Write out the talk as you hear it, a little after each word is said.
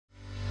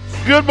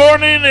Good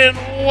morning and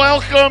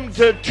welcome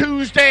to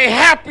Tuesday.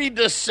 Happy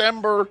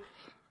December.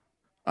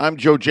 I'm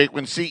Joe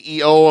Jaquin,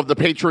 CEO of the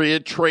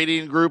Patriot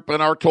Trading Group,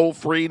 and our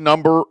toll-free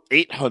number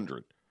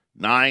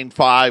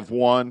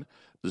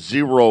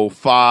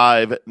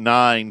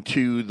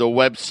 800-951-0592. The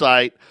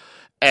website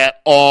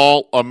at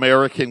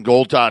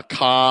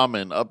allamericangold.com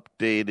and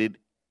updated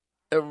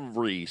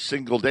every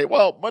single day.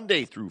 Well,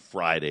 Monday through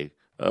Friday.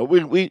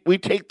 We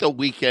take the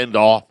weekend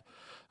off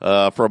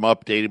from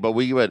updating, but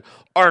we had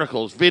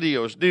articles,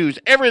 videos, news,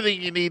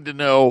 everything you need to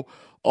know,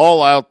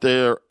 all out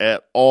there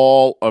at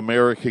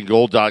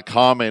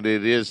allamericangold.com. And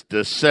it is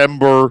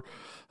December.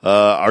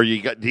 Do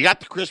you got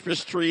the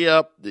Christmas tree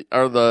up?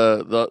 Are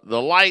the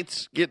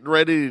lights getting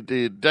ready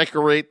to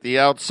decorate the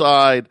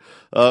outside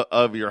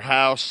of your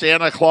house?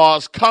 Santa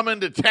Claus coming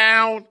to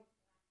town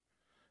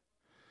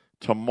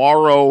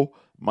tomorrow.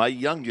 My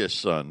youngest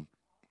son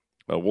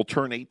will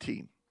turn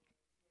 18.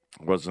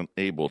 Wasn't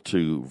able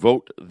to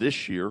vote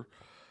this year.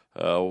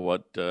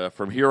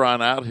 From here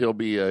on out, he'll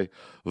be a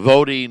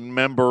voting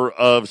member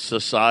of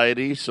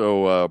society.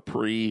 So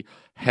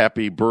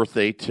happy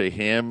birthday to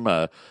him.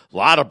 A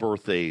lot of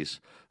birthdays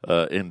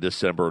in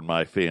December in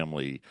my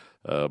family.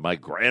 My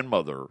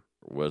grandmother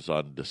was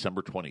on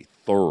December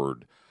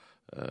 23rd.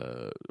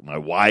 My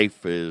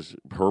wife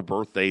her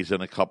birthday's in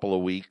a couple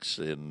of weeks,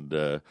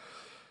 and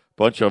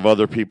bunch of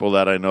other people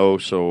that I know.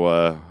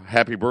 So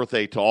happy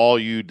birthday to all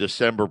you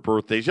December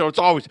birthdays. You know, it's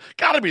always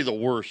got to be the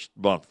worst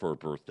month for a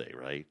birthday,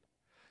 right?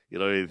 You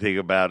know, you think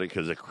about it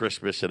because of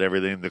Christmas and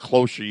everything. The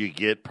closer you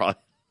get,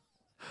 probably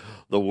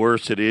the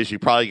worse it is. You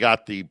probably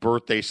got the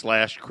birthday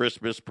 /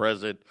 Christmas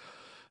present.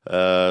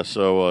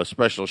 So a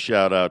special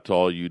shout out to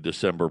all you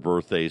December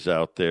birthdays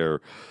out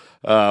there.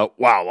 Wow,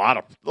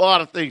 a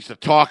lot of things to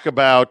talk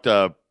about.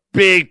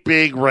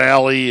 Big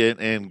rally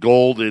in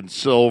gold and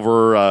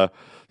silver.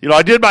 You know,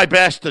 I did my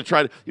best to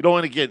try to,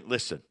 and again,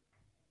 listen,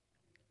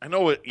 I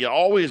know you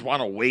always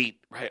want to wait,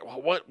 right?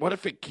 Well, what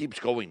if it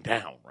keeps going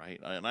down, right?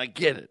 And I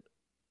get it.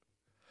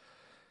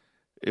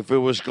 If it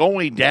was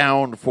going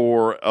down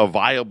for a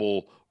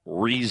viable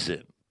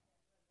reason,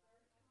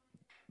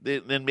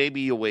 then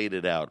maybe you wait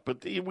it out.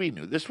 But we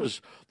knew this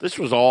was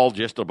all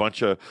just a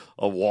bunch of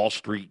Wall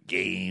Street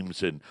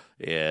games and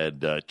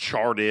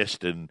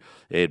chartists and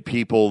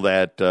people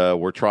that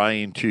were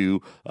trying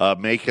to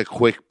make a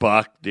quick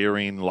buck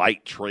during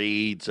light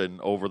trades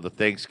and over the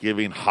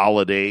Thanksgiving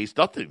holidays.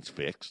 Nothing's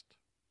fixed,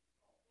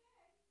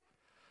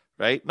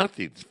 right?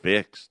 Nothing's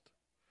fixed.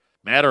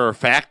 Matter of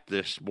fact,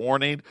 this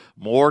morning,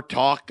 more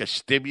talk of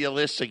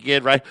stimulus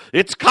again, right?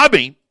 It's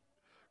coming.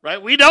 Right?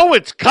 We know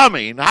it's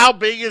coming. How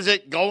big is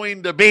it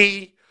going to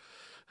be?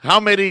 How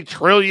many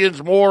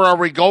trillions more are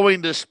we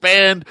going to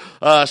spend?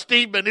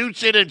 Steve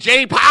Mnuchin and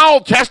Jay Powell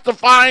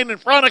testifying in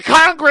front of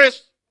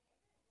Congress.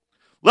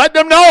 Let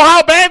them know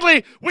how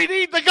badly we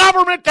need the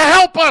government to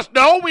help us.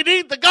 No, we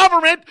need the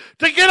government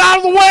to get out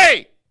of the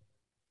way.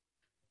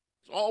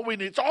 It's all we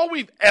need. It's all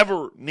we've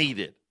ever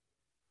needed.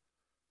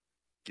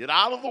 Get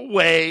out of the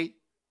way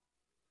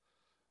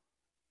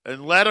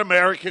and let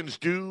Americans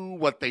do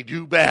what they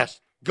do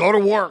best. Go to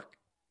work.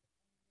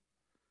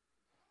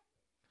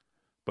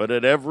 But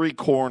at every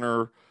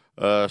corner,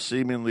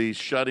 seemingly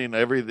shutting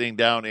everything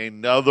down.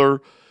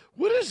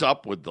 What is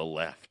up with the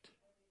left?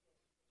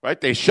 Right?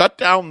 They shut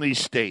down these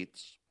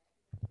states.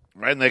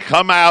 Right? And they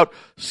come out,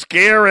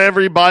 scare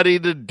everybody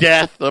to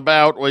death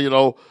about,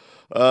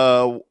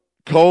 COVID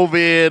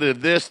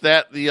and this,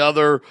 that, and the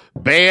other,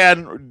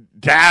 ban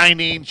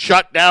dining,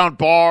 shut down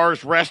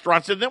bars,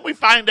 restaurants. And then we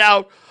find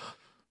out,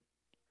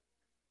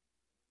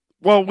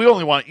 well, we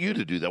only want you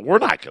to do that. We're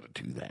not going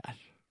to do that.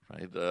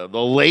 Right? The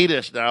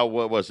latest now,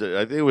 what was it?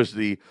 I think it was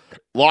the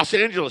Los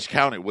Angeles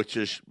County, which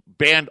has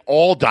banned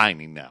all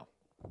dining now.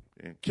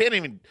 You can't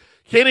even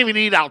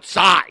eat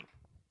outside.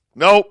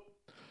 Nope.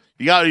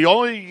 The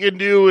only thing you can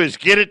do is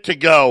get it to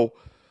go,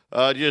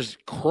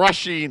 just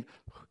crushing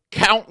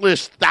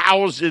countless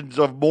thousands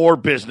of more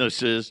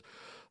businesses.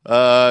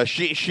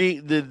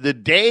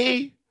 The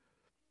day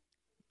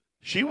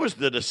she was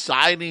the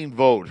deciding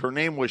vote. Her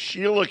name was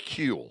Sheila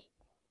Kuehl.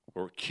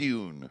 Or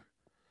Kuhn.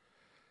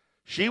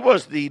 She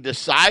was the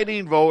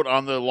deciding vote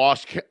on the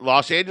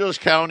Los Angeles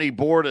County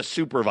Board of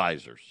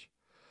Supervisors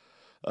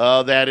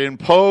that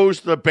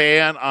imposed the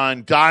ban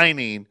on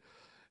dining.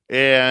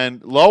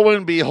 And lo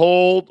and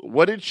behold,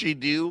 what did she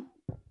do?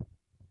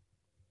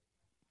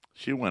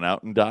 She went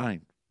out and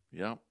dined.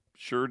 Yeah,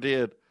 sure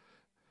did.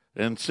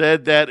 And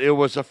said that it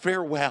was a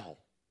farewell.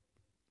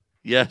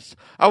 Yes,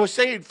 I was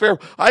saying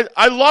farewell.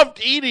 I loved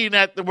eating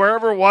at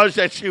wherever it was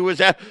that she was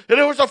at, and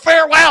it was a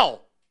farewell.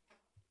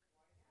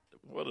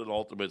 What an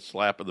ultimate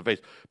slap in the face.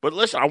 But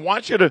listen,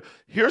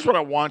 here's what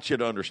I want you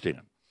to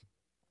understand.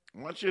 I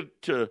want you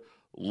to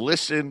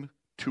listen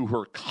to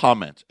her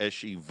comments as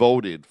she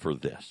voted for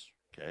this,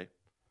 okay?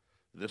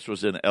 This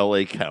was in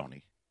L.A.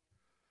 County.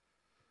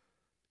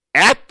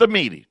 At the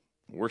meeting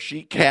where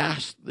she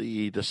cast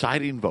the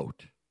deciding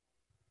vote,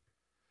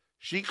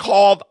 she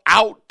called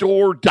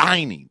outdoor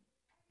dining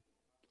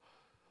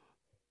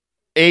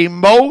a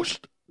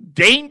most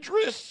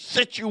dangerous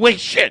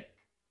situation.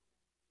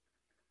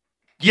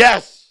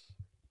 Yes.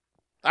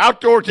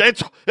 Outdoors,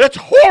 it's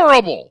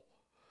horrible.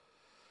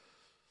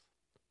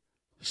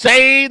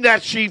 Saying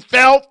that she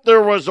felt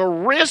there was a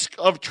risk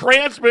of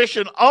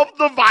transmission of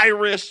the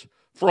virus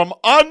from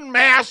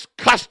unmasked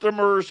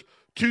customers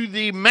to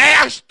the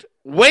masked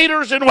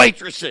waiters and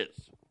waitresses.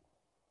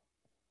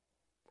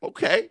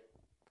 Okay.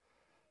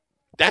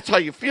 That's how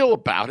you feel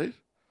about it.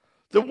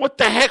 Then what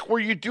the heck were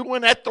you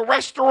doing at the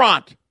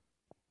restaurant?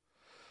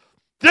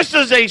 This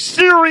is a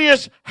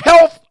serious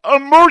health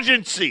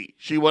emergency,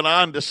 she went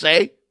on to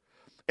say,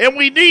 and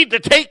we need to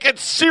take it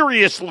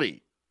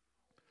seriously.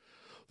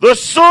 The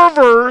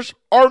servers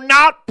are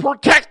not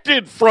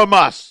protected from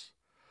us,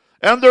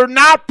 and they're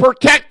not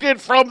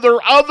protected from their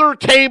other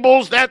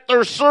tables that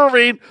they're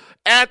serving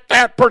at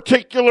that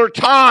particular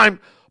time,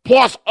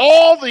 plus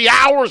all the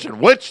hours in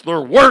which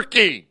they're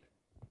working.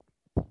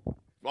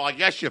 Well, I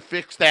guess you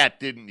fixed that,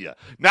 didn't you?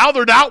 Now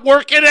they're not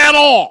working at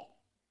all.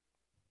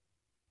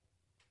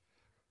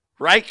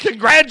 Right?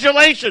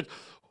 Congratulations.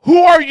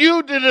 Who are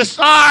you to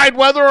decide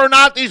whether or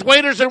not these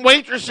waiters and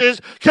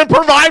waitresses can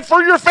provide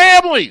for your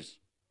families?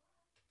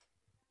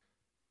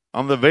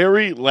 On the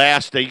very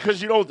last day,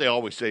 because you know what they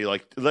always say,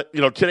 like,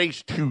 you know,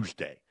 today's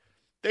Tuesday.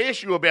 They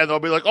issue a ban, they'll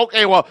be like,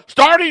 okay, well,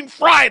 starting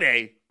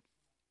Friday,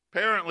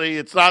 apparently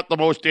it's not the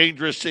most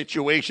dangerous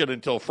situation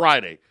until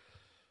Friday.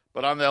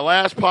 But on the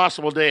last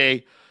possible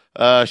day,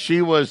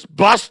 she was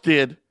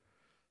busted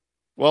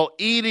while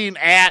eating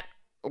at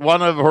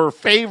one of her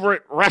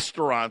favorite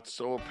restaurants.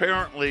 So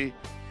apparently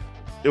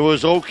it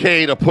was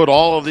okay to put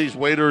all of these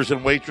waiters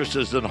and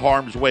waitresses in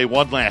harm's way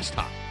one last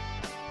time.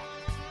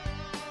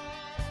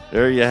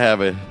 There you have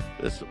it.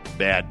 This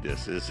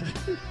madness is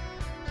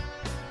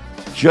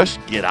just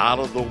get out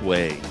of the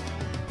way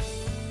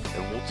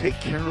and we'll take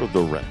care of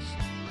the rest.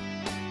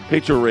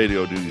 Patriot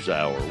Radio News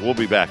Hour. We'll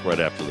be back right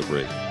after the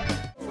break.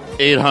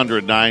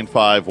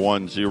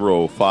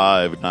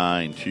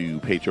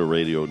 800-951-0592, Patriot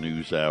Radio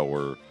News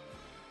Hour.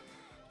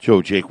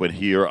 Joe Jaquin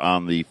here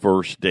on the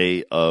first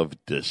day of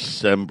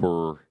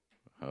December.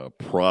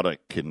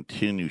 Product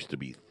continues to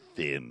be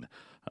thin.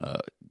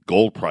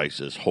 Gold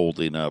prices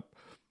holding up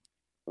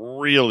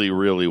really,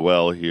 really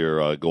well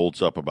here.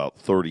 Gold's up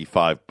about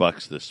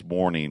 $35 this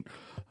morning,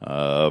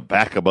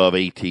 back above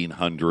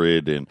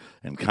 1,800 and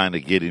kind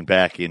of getting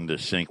back into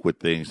sync with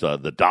things.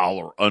 The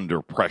dollar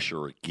under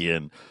pressure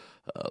again.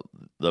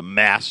 The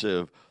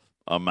massive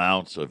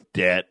amounts of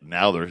debt.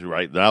 Now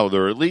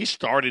they're at least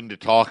starting to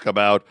talk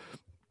about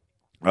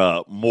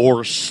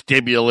more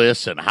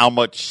stimulus and how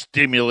much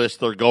stimulus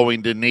they're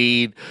going to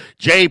need.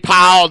 Jay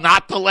Powell,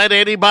 not to let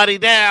anybody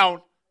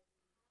down,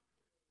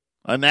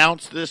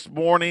 announced this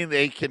morning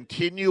a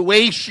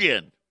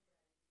continuation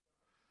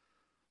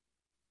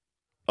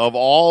of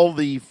all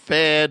the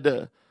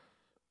Fed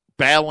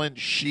balance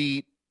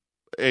sheet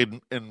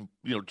and you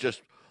know,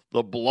 just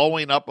the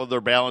blowing up of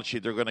their balance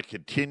sheet. They're going to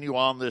continue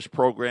on this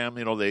program.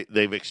 You know,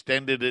 they've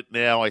extended it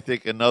now, I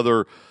think,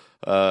 another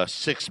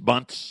 6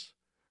 months,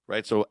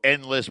 right? So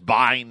endless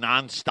buying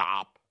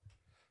nonstop,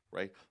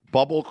 right?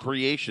 Bubble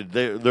creation.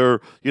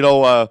 They're you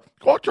know,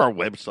 go out to our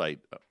website.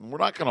 We're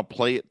not going to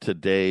play it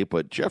today,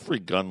 but Jeffrey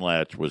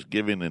Gundlach was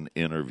giving an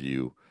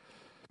interview,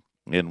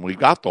 and we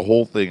got the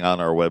whole thing on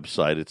our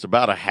website. It's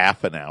about a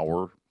half an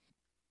hour,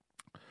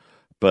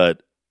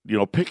 but, you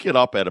know, pick it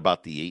up at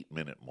about the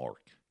 8-minute mark.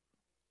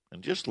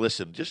 And just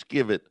listen, just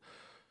give it,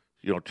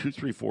 you know, 2,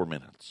 3, 4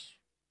 minutes.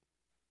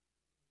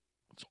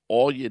 It's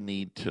all you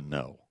need to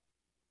know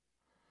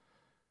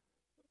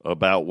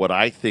about what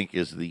I think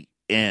is the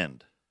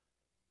end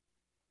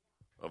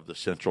of the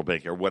central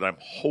bank, or what I'm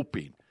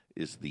hoping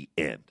is the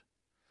end.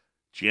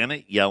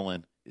 Janet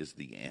Yellen is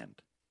the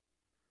end.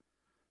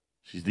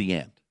 She's the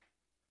end.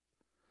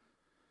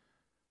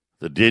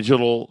 The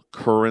digital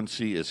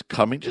currency is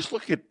coming. Just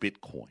look at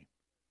Bitcoin,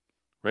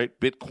 right?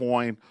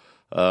 Bitcoin,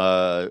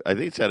 I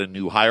think it's at a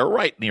new high, or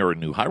right near a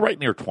new high, right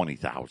near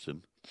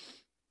 20,000.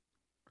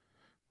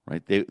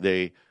 Right?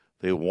 They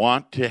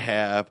want to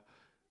have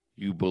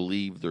you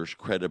believe there's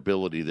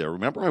credibility there.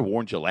 Remember, I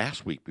warned you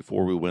last week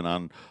before we went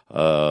on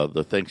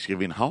the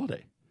Thanksgiving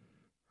holiday.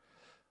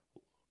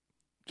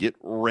 Get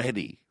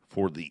ready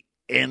for the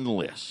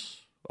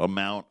endless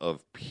amount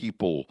of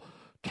people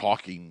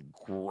talking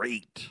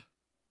great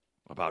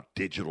about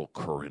digital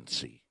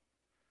currency.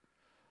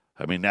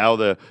 I mean, now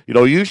it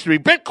used to be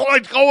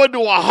Bitcoin's going to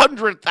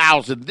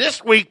 100,000.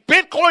 This week,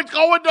 Bitcoin's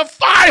going to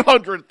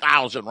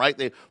 500,000, right?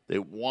 They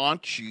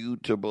want you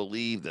to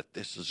believe that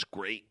this is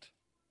great.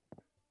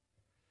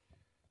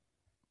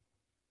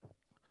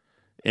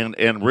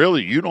 And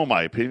really, you know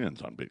my opinions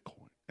on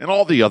Bitcoin and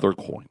all the other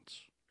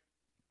coins.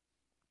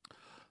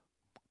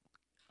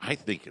 I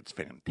think it's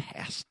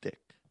fantastic.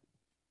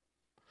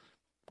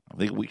 I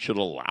think we should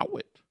allow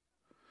it.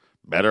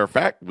 Matter of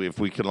fact, if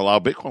we can allow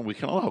Bitcoin, we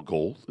can allow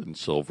gold and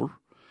silver.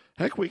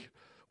 Heck, we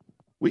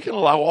can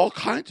allow all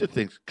kinds of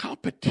things.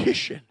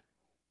 Competition.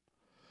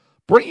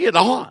 Bring it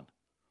on.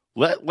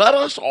 Let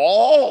us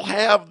all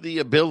have the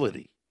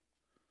ability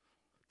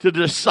to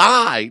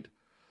decide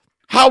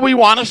how we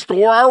want to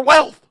store our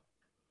wealth.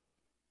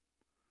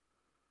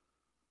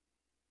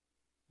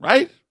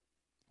 right?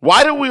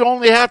 Why do we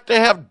only have to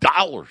have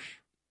dollars?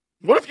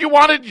 What if you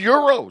wanted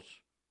euros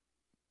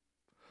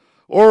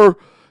or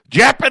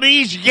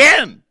Japanese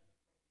yen?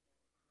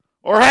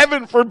 Or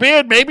heaven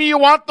forbid, maybe you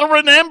want the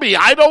renminbi.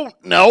 I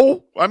don't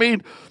know. I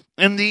mean,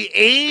 in the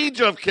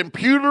age of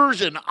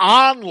computers and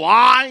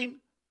online,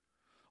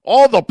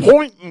 all the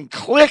point and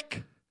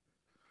click,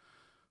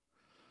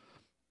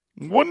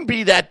 it wouldn't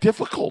be that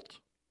difficult.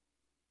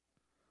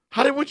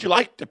 How would you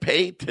like to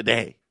pay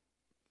today?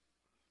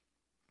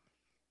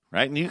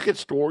 Right? And you can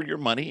store your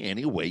money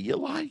any way you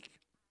like.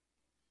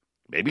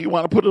 Maybe you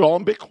want to put it all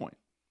in Bitcoin.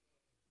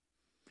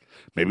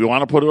 Maybe you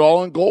want to put it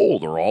all in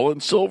gold or all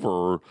in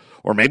silver,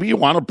 or maybe you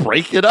want to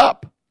break it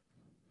up.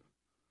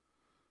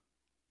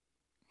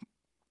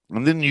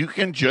 And then you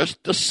can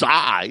just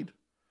decide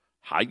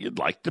how you'd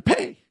like to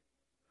pay.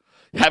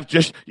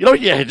 Just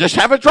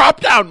have a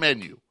drop-down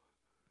menu.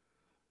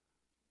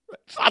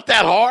 It's not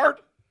that hard.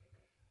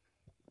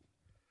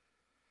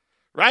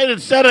 Right?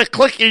 Instead of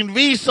clicking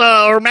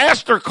Visa or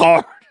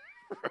MasterCard.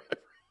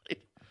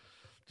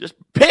 Just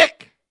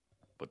pick.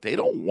 But they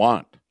don't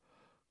want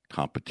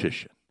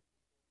competition.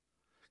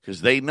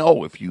 Because they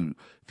know if you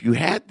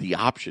had the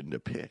option to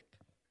pick,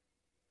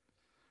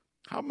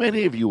 how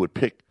many of you would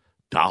pick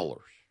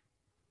dollars?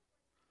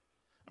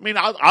 I mean,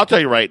 I'll tell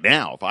you right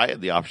now, if I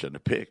had the option to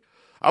pick,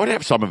 I would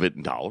have some of it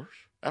in dollars.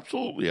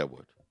 Absolutely, I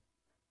would.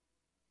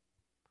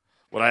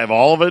 Would I have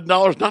all of it in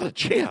dollars? Not a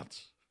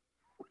chance.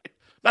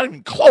 Not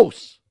even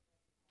close.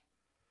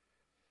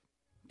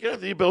 You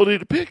have the ability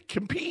to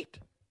compete.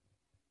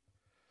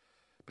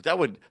 But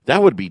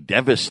that would be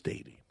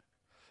devastating.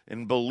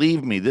 And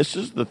believe me, this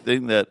is the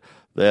thing that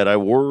I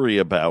worry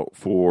about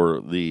for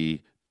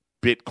the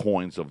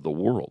Bitcoins of the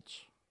world.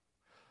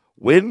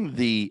 When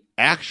the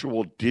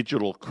actual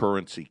digital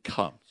currency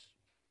comes,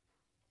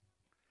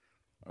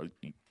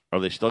 are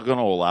they still going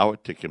to allow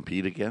it to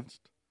compete against?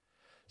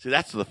 See,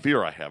 that's the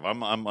fear I have.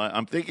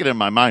 I'm thinking in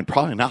my mind,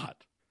 probably not.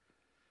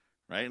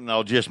 Right? And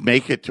they'll just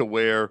make it to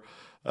where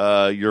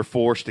you're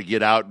forced to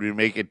get out and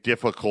make it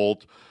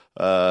difficult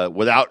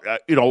without,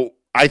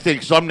 I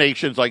think some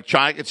nations like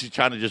China, I could see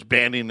China just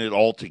banning it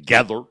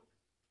altogether.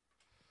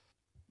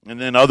 And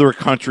then other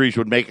countries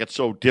would make it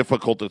so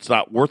difficult it's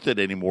not worth it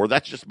anymore.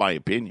 That's just my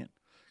opinion.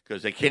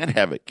 Because they can't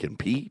have it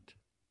compete.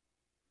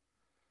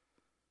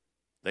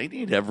 They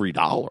need every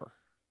dollar.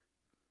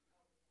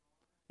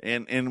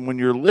 And when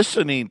you're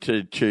listening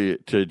to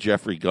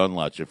Jeffrey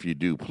Gundlach, if you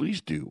do,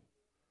 please do.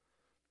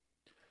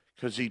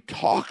 Because he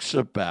talks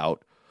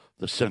about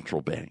the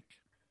central bank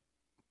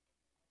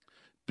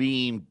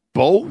being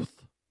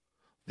both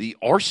the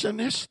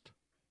arsonist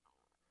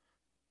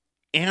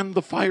and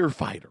the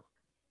firefighter,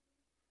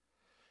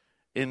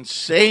 in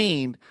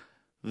saying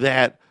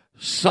that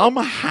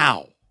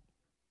somehow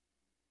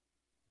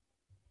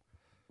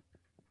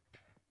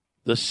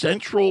the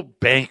central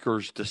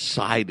bankers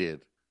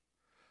decided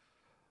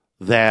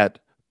that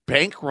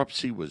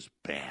bankruptcy was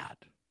bad.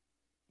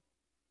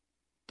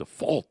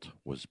 Default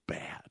was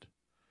bad.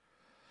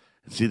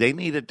 And see, they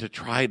needed to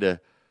try to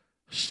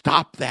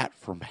stop that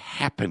from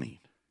happening.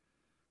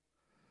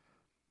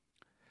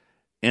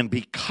 And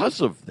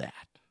because of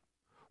that,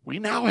 we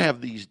now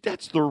have these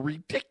debts. They're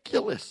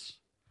ridiculous.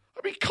 I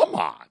mean, come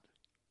on.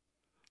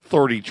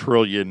 30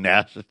 trillion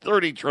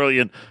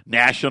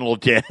national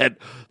debt,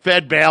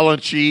 Fed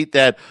balance sheet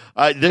that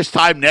this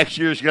time next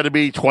year is going to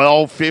be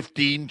 12,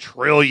 15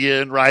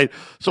 trillion, right?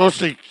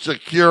 Social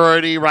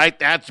Security, right?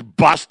 That's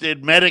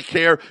busted.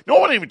 Medicare. No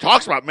one even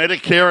talks about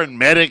Medicare and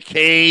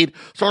Medicaid,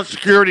 Social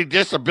Security,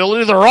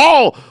 disability. They're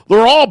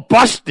all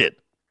busted.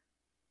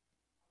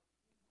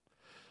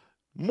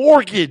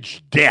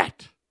 Mortgage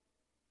debt.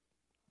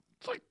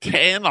 It's like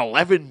 10,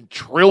 11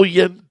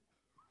 trillion,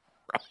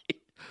 right?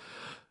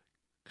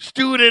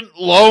 Student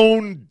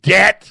loan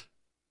debt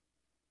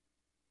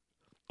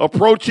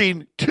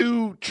approaching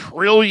 $2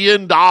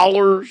 trillion,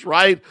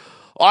 right?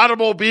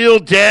 Automobile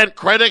debt,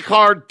 credit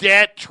card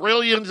debt,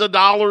 trillions of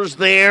dollars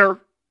there.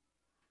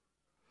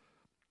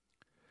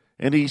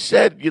 And he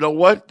said, you know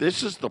what?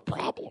 This is the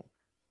problem.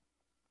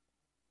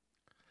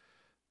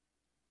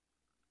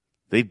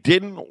 They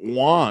didn't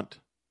want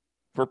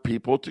for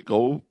people to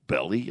go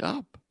belly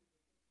up.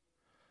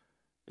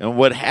 And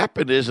what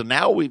happened is, and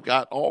now we've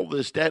got all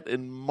this debt,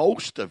 and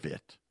most of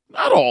it,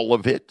 not all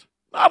of it,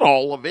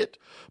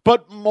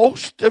 but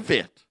most of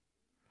it,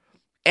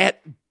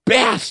 at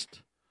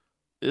best,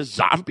 is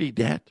zombie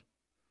debt.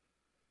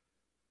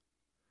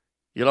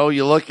 You know,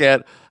 you look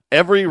at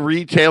every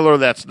retailer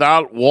that's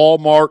not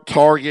Walmart,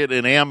 Target,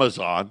 and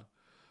Amazon,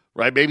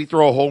 right? Maybe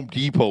throw a Home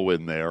Depot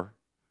in there,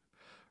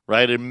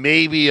 right? And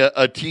maybe a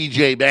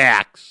TJ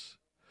Maxx.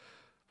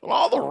 But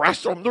all the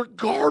rest of them, they're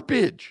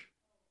garbage.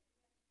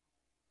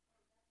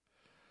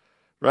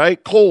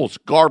 Right? Kohl's,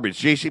 garbage.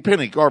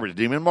 JCPenney, garbage.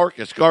 Neiman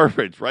Marcus,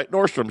 garbage. Right?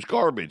 Nordstrom's,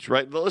 garbage.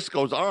 Right? The list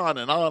goes on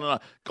and on and on.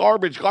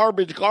 Garbage,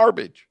 garbage,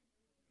 garbage.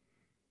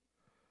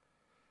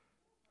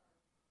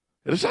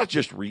 And it's not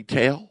just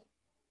retail.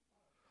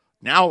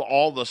 Now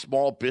all the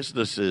small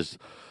businesses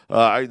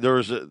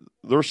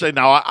They're saying,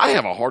 now I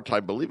have a hard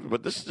time believing,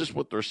 but this is just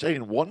what they're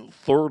saying.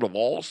 1/3 of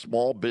all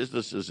small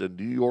businesses in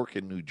New York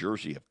and New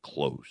Jersey have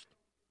closed.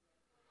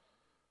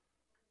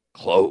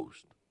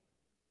 Closed.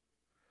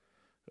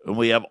 And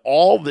we have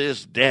all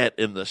this debt,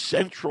 and the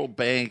central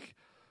bank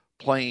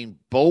playing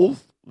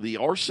both the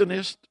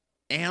arsonist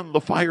and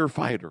the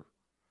firefighter.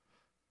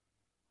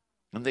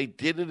 And they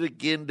did it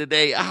again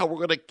today. We're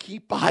going to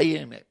keep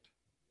buying it.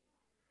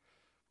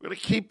 We're going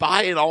to keep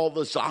buying all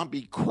the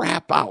zombie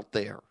crap out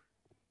there.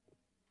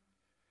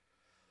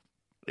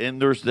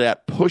 And there's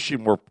that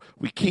pushing where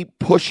we keep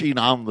pushing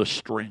on the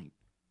string.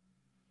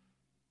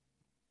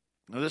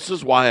 Now, this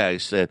is why I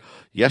said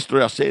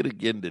yesterday, I'll say it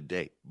again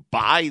today.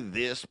 Buy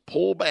this,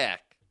 pull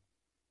back.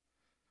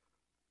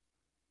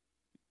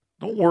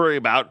 Don't worry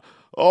about,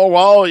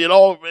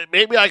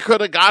 maybe I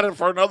could have got it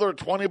for another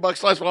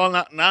 $20 less. Well,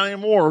 not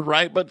anymore,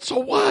 right? But so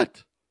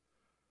what?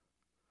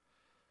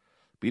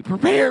 Be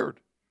prepared.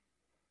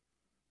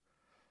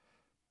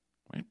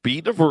 Right?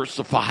 Be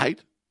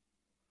diversified,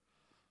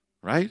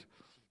 right?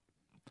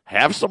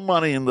 Have some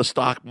money in the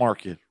stock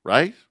market,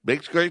 right?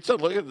 Makes great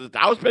sense. Look at the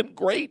Dow's been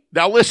great.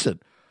 Now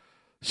listen,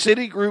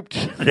 Citigroup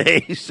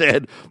today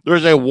said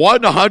there's a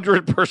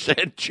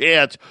 100%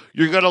 chance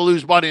you're going to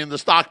lose money in the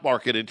stock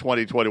market in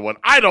 2021.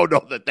 I don't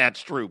know that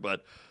that's true,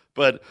 but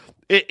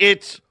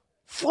it's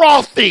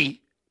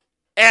frothy.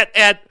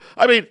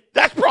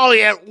 That's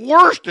probably at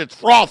worst it's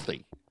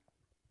frothy,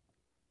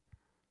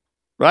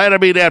 right?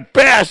 At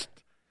best,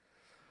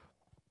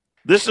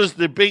 this is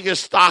the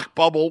biggest stock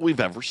bubble we've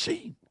ever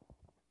seen.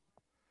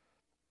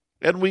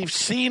 And we've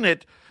seen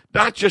it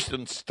not just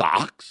in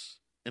stocks,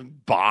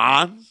 in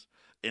bonds,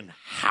 in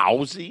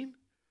housing.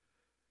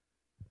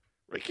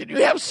 Right? Can you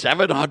have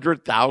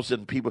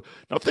 700,000 people?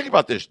 Now think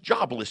about this,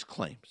 jobless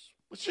claims.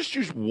 Let's just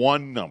use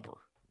one number.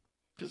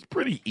 It's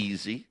pretty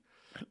easy.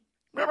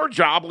 Remember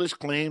jobless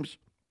claims?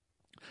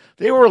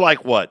 They were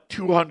like what,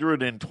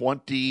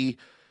 220,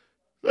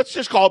 let's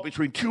just call it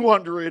between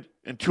 200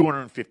 and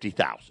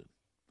 250,000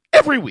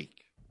 every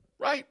week,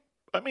 right?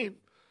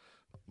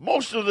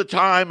 Most of the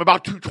time,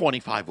 about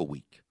 225 a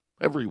week,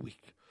 every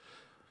week.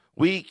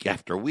 Week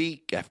after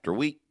week after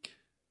week.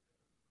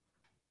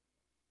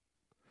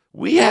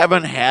 We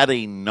haven't had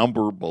a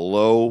number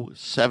below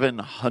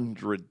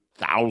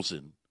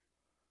 700,000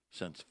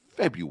 since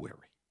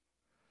February.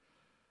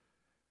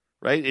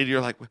 Right? And you're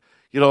like, wait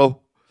a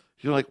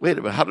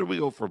minute, how did we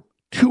go from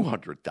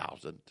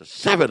 200,000 to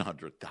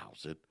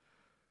 700,000?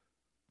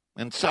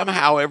 And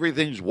somehow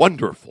everything's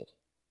wonderful.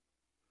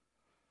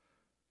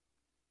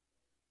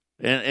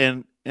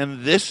 And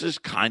this is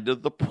kind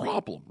of the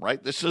problem,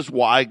 right? This is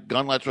why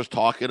Gunletz was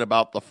talking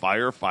about the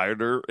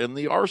firefighter and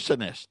the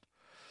arsonist.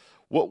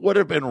 What would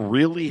have been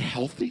really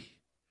healthy?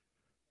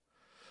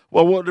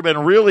 Well, what would have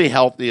been really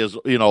healthy is,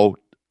 a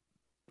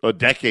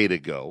decade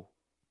ago,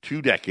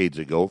 2 decades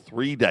ago,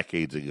 3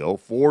 decades ago,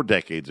 4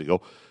 decades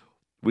ago,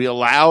 we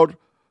allowed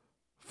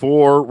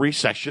for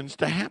recessions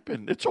to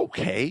happen. It's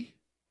okay.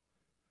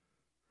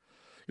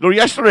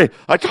 Yesterday,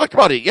 I talked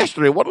about it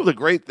yesterday. One of the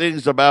great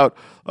things about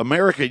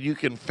America, you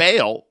can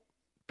fail,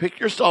 pick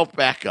yourself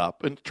back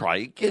up, and try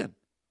again.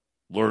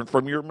 Learn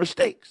from your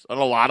mistakes. And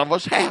a lot of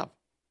us have.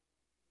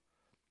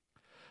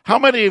 How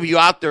many of you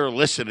out there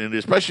listening,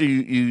 especially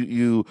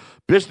you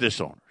business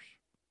owners,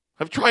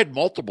 have tried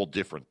multiple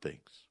different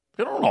things?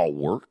 They don't all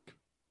work.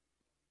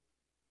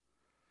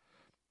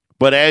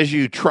 But as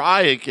you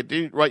try and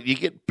continue, right, you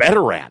get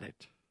better at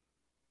it.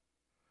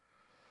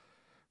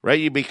 Right?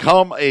 You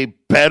become a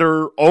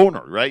better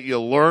owner, right?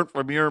 You learn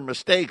from your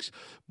mistakes.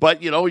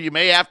 But, you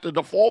may have to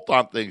default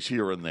on things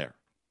here and there.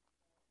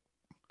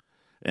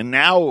 And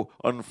now,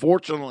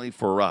 unfortunately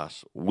for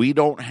us, we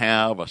don't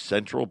have a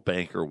central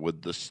banker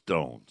with the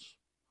stones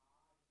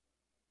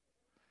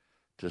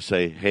to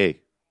say, hey,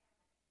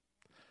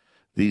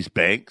 these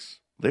banks,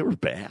 they were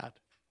bad.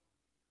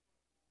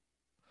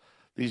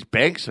 These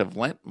banks have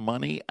lent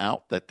money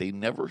out that they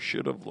never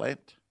should have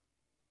lent,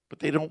 but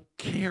they don't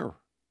care.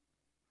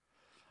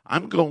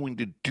 I'm going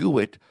to do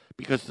it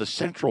because the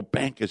central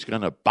bank is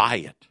going to buy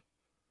it.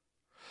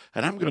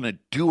 And I'm going to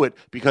do it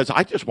because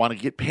I just want to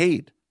get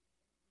paid.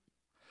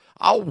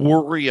 I'll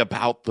worry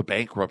about the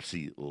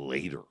bankruptcy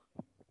later.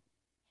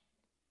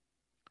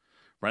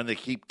 Right? They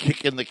keep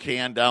kicking the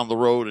can down the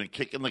road and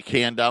kicking the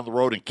can down the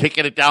road and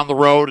kicking it down the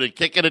road and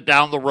kicking it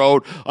down the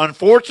road.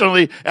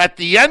 Unfortunately, at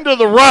the end of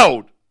the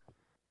road,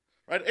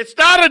 right, it's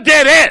not a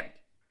dead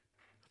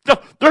end.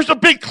 There's a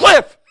big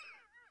cliff.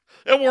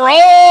 And we're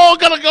all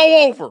going to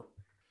go over.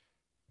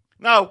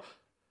 Now,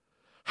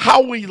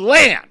 how we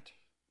land,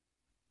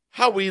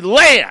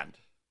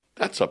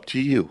 that's up to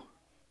you.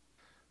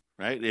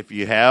 Right? If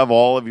you have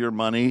all of your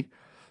money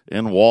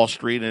in Wall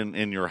Street and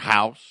in your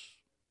house,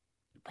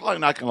 you're probably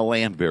not going to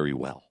land very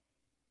well.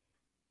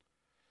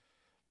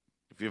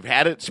 If you've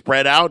had it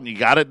spread out and you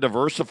got it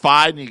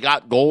diversified and you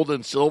got gold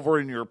and silver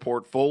in your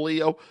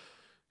portfolio,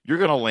 you're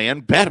going to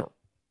land better.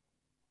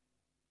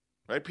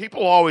 Right?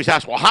 People always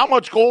ask, well, how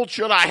much gold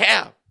should I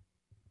have?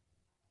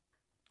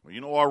 Well,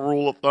 you know our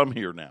rule of thumb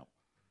here now.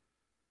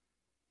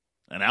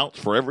 An ounce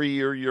for every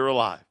year you're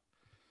alive.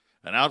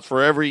 An ounce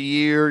for every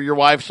year your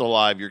wife's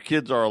alive, your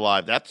kids are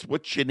alive. That's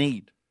what you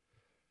need.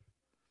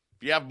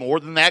 If you have more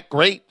than that,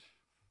 great.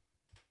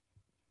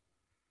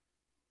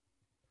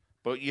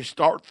 But you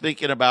start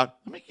thinking about,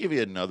 let me give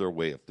you another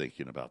way of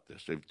thinking about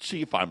this.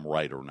 See if I'm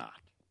right or not.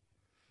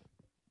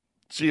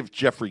 See if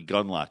Jeffrey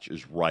Gundlach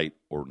is right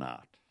or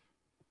not.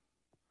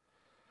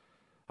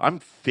 I'm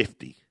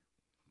 50,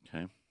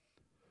 okay?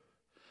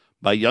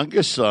 My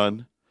youngest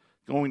son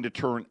going to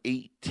turn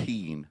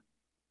 18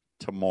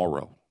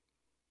 tomorrow.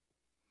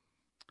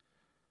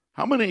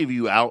 How many of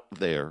you out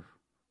there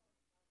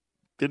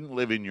didn't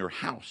live in your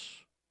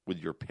house with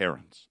your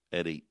parents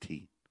at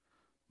 18?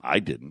 I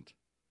didn't.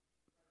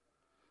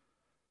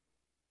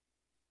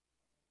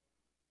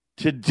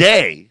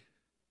 Today,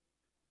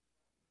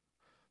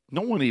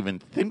 no one even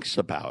thinks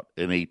about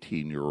an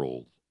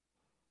 18-year-old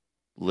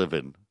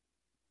living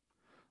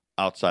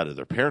outside of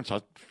their parents'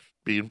 house. It'd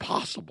be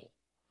impossible.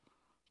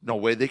 No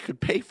way they could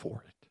pay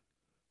for it.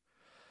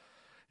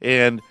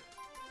 And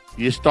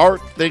you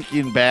start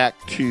thinking back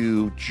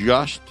to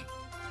just,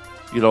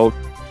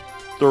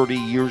 30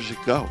 years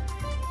ago.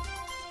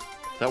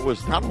 That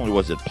was, not only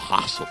was it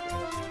possible,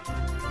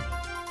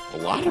 a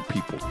lot of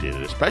people did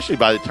it, especially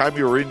by the time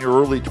you were in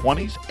your early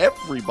 20s,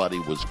 everybody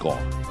was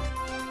gone.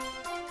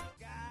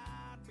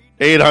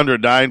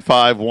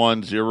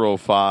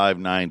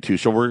 800-951-0592.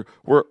 So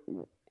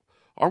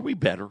are we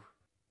better?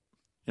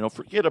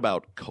 Forget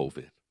about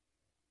COVID.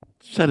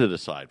 Set it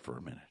aside for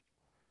a minute.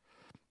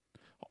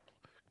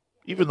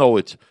 Even though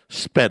it's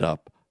sped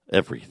up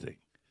everything.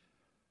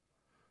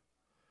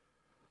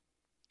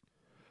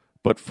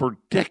 But for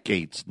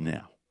decades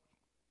now,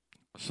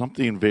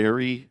 something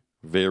very,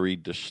 very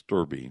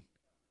disturbing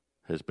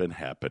has been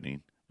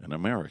happening in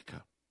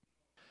America.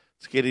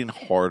 It's getting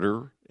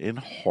harder and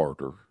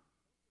harder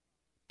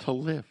to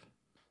live.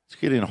 It's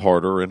getting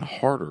harder and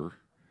harder,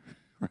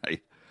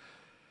 right,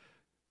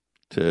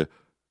 to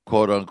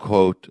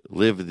quote-unquote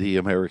live the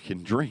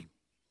American dream.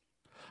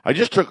 I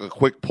just took a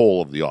quick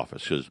poll of the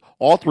office because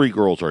all three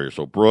girls are here.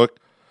 So Brooke,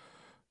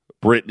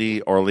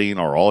 Brittany, Arlene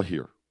are all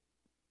here.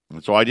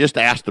 And so I just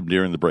asked them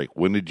during the break,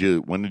 when did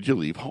you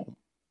leave home?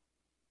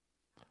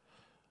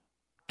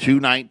 2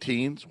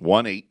 19s,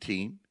 1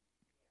 18.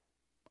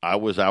 I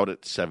was out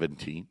at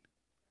 17.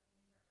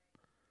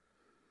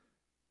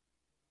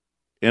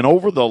 And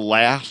over the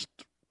last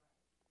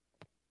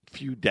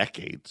few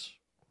decades,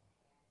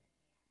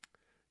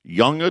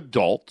 young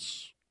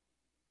adults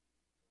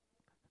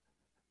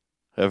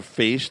have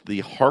faced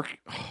the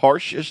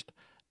harshest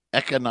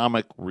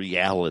economic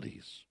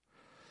realities.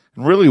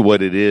 And really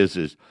what it is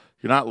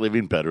you're not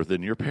living better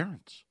than your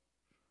parents.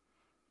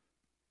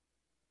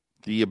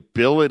 The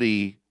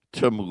ability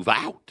to move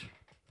out.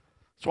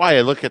 That's why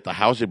I look at the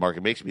housing market.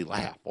 It makes me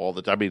laugh all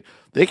the time. I mean,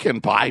 they can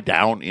buy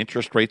down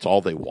interest rates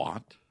all they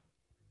want.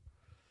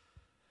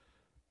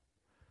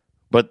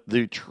 But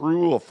the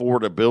true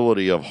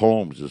affordability of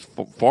homes is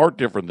far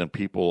different than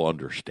people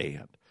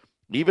understand.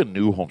 Even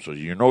new home sales.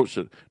 You notice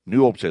that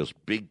new home sales,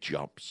 big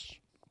jumps.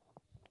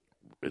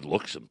 It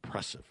looks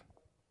impressive.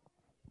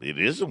 It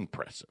is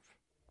impressive.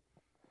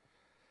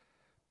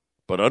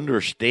 But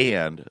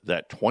understand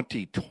that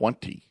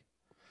 2020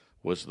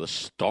 was the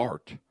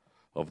start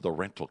of the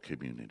rental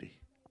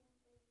community.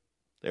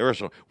 I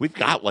think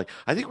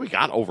we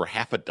got over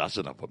half a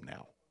dozen of them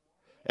now.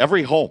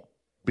 Every home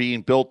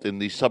being built in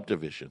these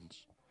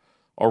subdivisions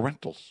are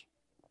rentals.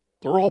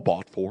 They're all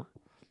bought for,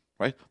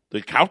 right?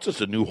 It counts as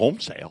a new home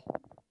sale.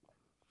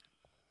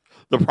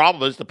 The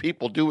problem is the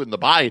people doing the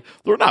buying,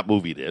 they're not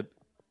moving in.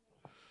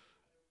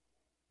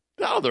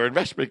 No, they're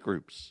investment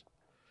groups.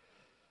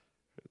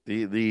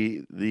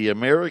 The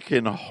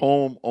American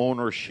home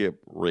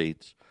ownership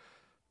rates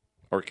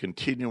are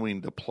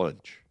continuing to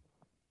plunge.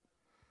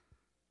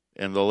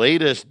 And the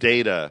latest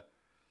data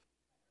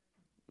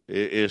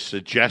is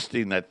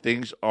suggesting that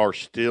things are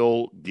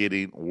still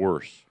getting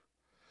worse.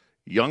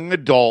 Young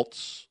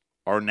adults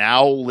are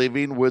now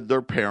living with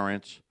their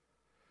parents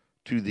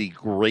to the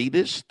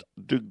greatest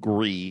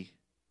degree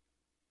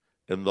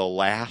in the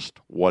last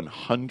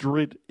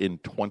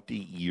 120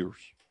 years.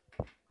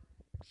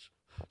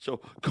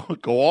 So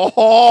go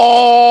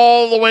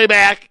all the way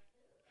back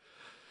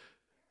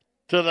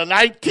to the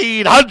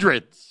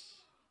 1900s,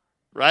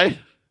 right?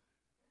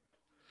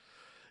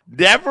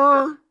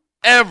 Never,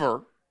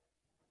 ever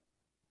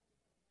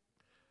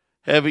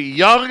have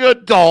young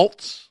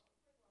adults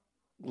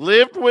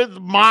lived with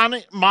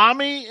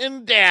mommy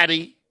and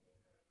daddy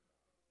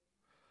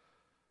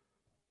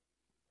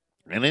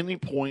at any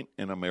point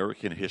in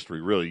American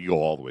history. Really, you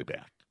go all the way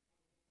back.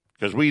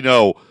 Because we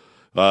know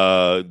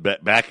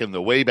back in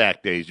the way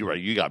back days, you're right,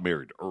 you got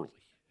married early.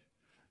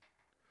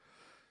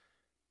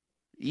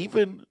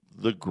 Even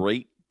the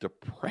Great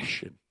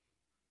Depression.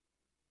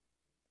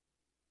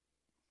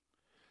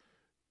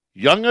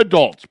 Young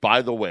adults,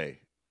 by the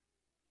way,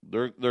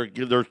 there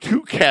are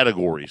two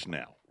categories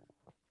now,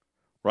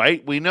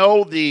 right? We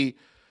know the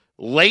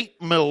late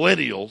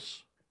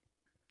millennials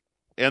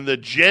and the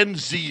Gen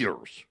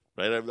Zers,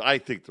 right? I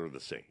think they're the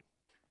same,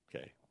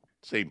 okay?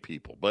 same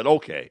people. But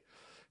okay,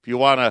 if you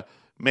want to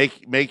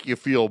make you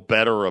feel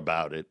better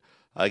about it,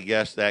 I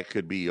guess that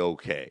could be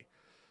okay.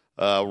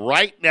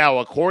 Right now,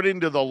 according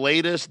to the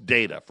latest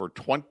data for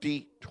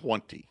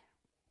 2020,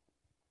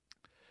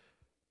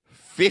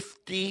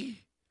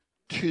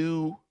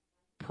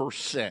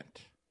 52%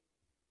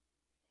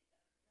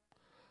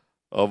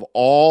 of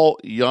all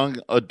young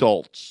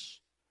adults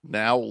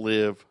now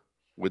live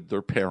with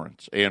their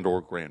parents and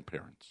or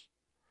grandparents.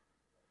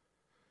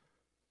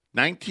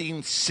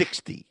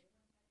 1960,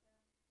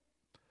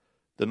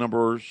 the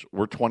numbers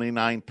were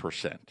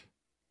 29%.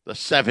 The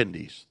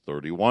 70s,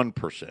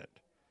 31%.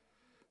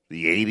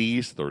 The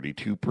 80s,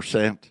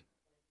 32%.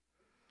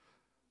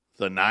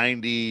 The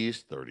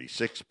 90s,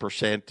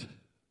 36%.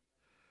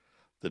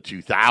 The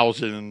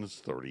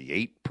 2000s,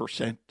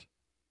 38%.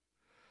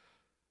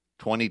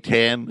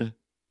 2010,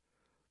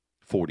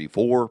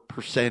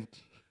 44%.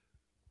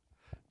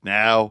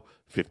 Now,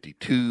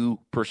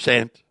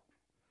 52%.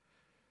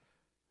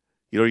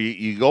 You know,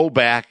 you go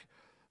back,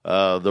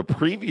 the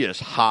previous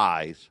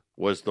highs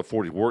was the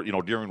 40,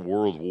 during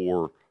World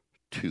War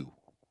II.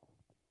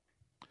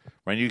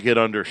 When you can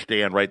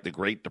understand, right, the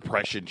Great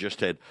Depression just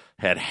had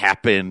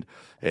happened,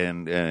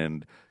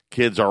 and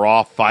kids are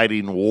off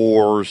fighting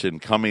wars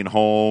and coming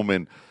home,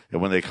 and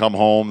when they come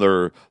home,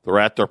 they're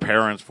at their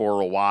parents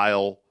for a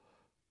while.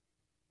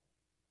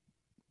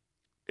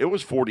 It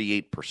was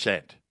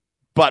 48%.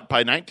 But by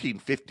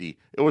 1950,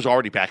 it was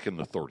already back in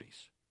the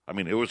 30s. I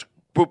mean, it was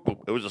boop,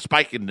 boop. It was a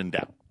spike and then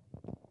down.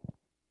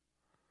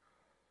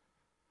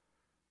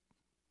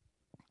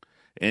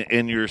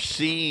 And you're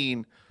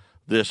seeing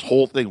this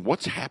whole thing.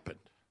 What's happened?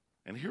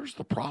 And here's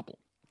the problem.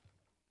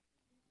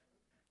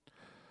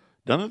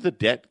 None of the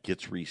debt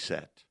gets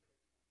reset.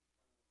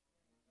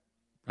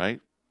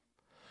 Right?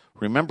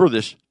 Remember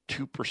this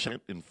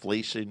 2%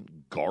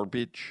 inflation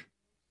garbage?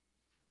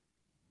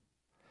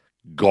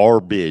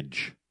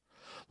 Garbage.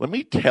 Let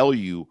me tell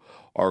you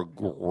our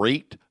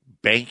great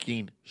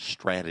banking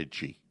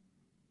strategy.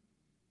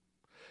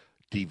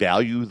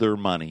 Devalue their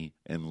money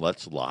and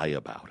let's lie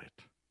about it.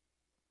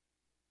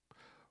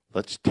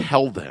 Let's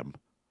tell them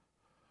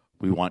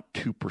we want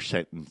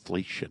 2%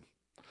 inflation.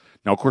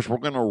 Now, of course, we're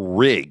going to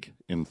rig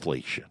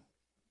inflation.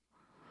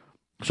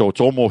 So it's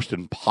almost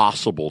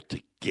impossible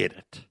to get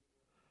it.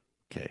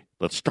 Okay,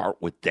 let's start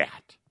with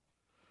that.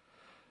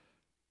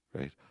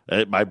 Right?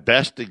 My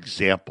best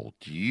example,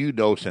 do you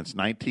know, since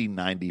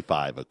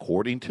 1995,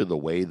 according to the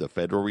way the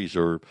Federal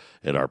Reserve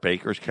and our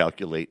bankers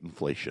calculate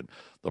inflation,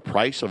 the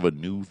price of a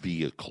new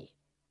vehicle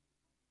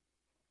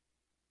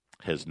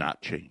has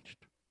not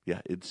changed.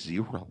 Yeah, it's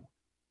zero.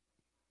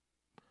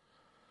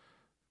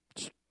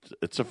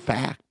 It's a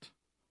fact.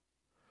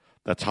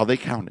 That's how they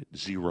count it,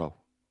 zero.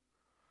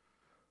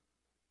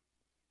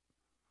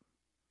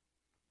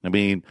 I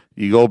mean,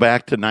 you go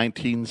back to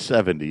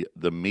 1970,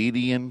 the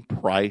median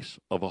price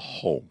of a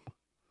home,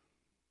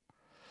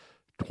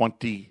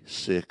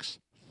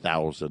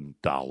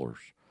 $26,000.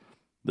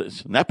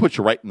 And that puts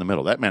you right in the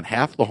middle. That meant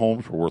half the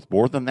homes were worth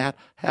more than that,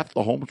 half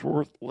the homes were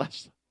worth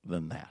less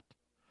than that.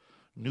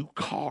 New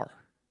car,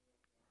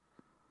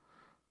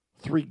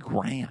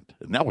 $3,000,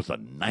 and that was a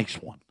nice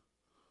one.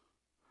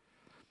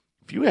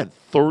 If you had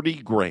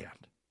 $30,000,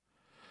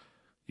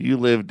 you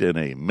lived in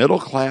a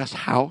middle-class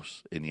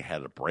house and you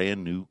had a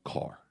brand new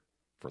car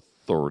for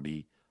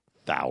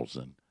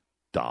 $30,000.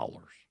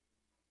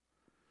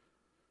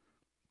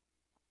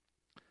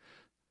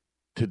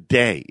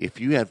 Today, if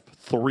you have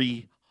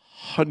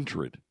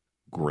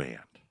 $300,000,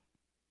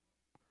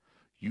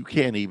 you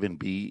can't even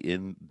be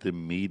in the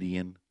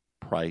median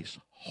price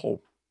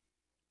home.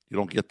 You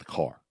don't get the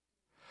car.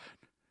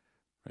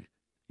 Right?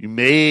 You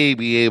may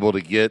be able to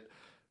get,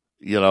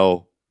 a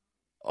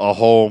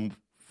home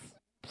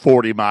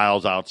 40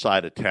 miles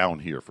outside of town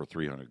here for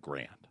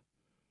 $300,000.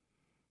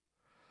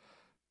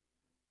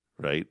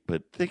 Right?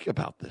 But think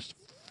about this.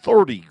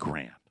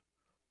 $30,000.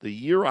 The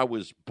year I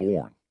was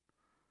born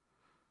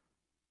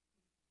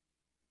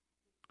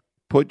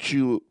puts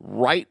you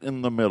right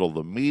in the middle,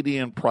 the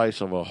median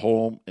price of a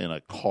home and a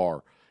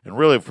car. And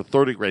really for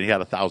 $30,000, you had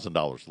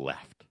 $1,000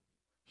 left.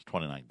 It's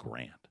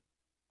 $29,000.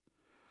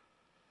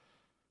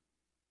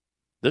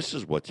 This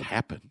is what's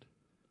happened.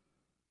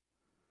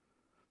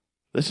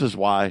 This is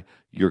why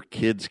your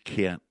kids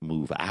can't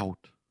move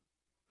out.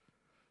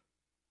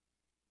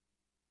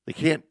 They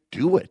can't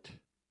do it.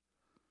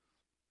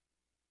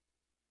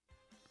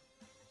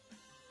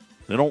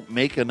 They don't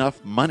make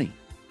enough money.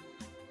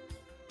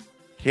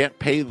 Can't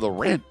pay the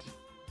rent.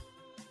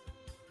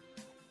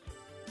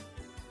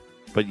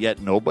 But yet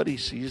nobody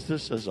sees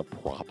this as a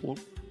problem.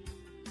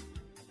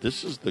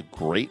 This is the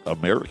great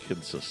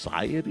American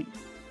society.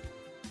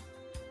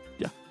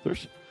 Yeah,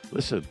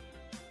 listen,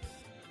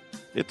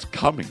 it's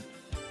coming.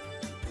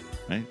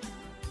 Right?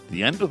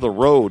 The end of the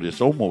road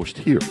is almost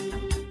here.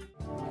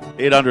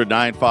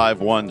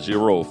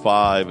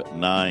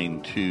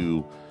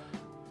 800-951-0592.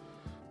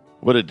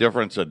 What a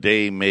difference a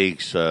day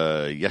makes.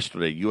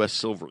 Yesterday, U.S.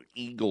 Silver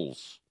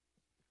Eagles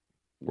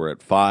were at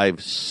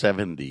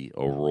 $5.70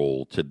 a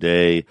roll.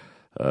 Today,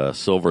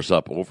 silver's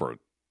up over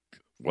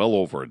well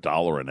over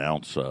 $1 an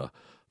ounce.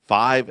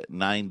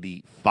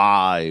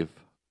 $5.95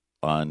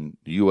 on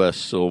U.S.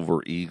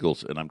 Silver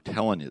Eagles, and I'm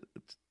telling you,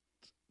 it's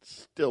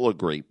still a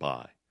great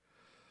buy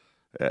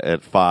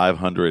at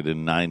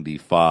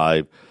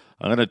 $595.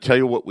 I'm going to tell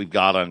you what we've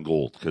got on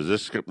gold, because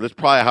this is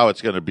probably how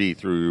it's going to be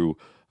through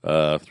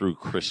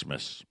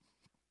Christmas.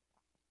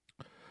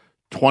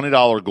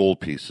 $20 gold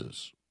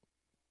pieces.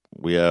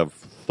 We have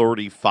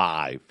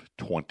 35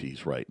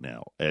 20s right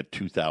now at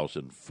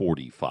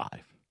 $2,045.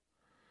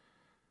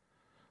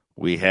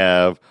 We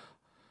have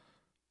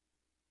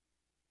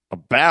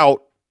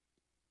about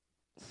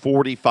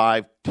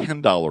 45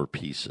 $10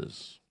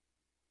 pieces.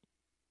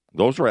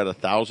 Those are at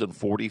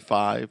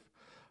 $1,045.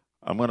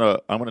 I'm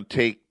gonna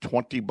take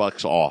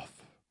 $20 off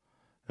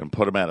and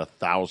put them at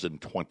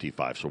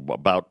 $1,025. So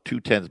about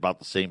 210 is about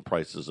the same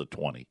price as a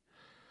 20.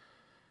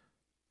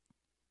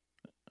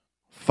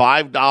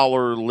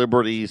 $5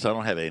 liberties, I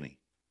don't have any.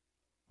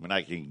 I mean,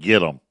 I can get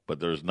them, but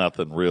there's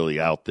nothing really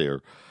out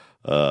there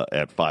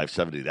at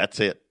 $570. That's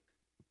it.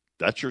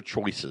 That's your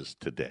choices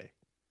today.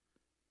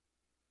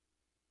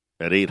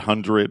 At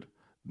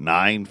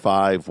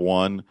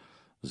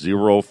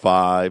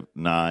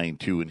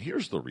 800-951-0592. And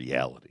here's the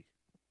reality.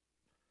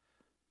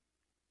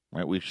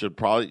 Right? You should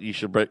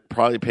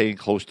probably paying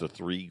close to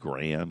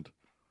 $3,000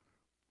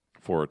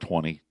 for a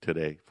 20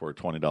 today, for a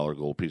 $20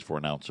 gold piece, for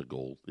an ounce of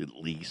gold, at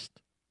least.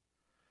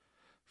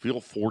 Feel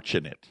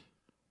fortunate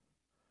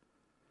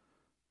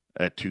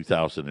at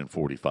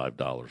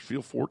 $2,045.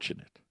 Feel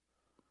fortunate.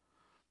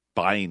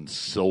 Buying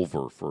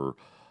silver for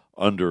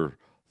under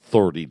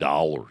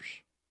 $30.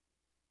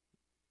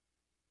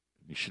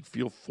 You should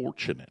feel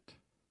fortunate.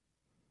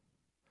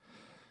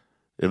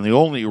 And the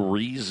only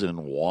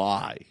reason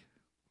why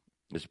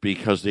is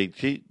because they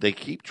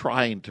keep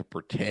trying to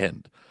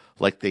pretend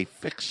like they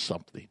fixed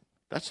something.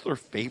 That's their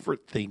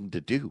favorite thing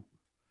to do.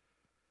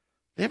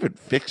 They haven't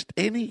fixed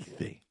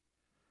anything.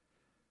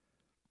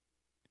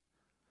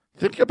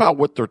 Think about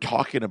what they're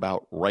talking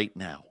about right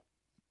now.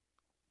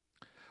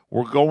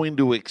 We're going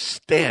to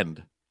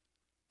extend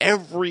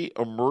every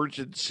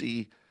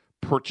emergency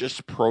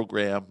purchase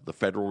program the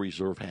Federal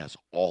Reserve has,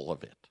 all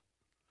of it.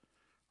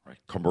 Right?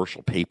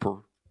 Commercial paper.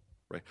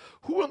 Right?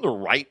 Who in their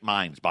right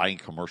mind is buying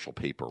commercial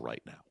paper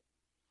right now?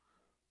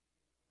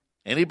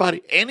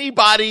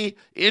 Anybody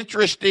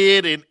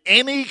interested in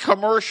any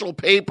commercial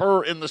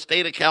paper in the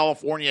state of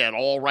California at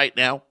all right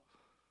now?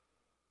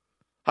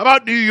 How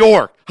about New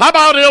York? How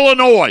about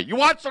Illinois? You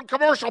want some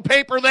commercial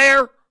paper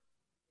there?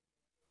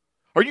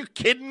 Are you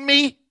kidding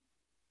me?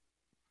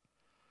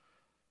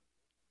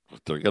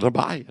 But they're going to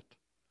buy it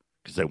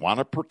because they want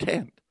to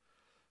pretend.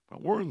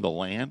 But we're in the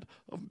land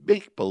of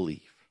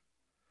make-believe.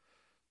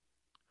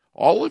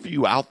 All of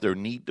you out there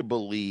need to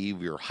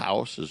believe your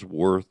house is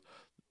worth a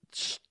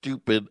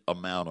stupid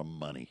amount of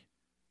money.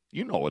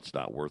 You know it's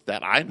not worth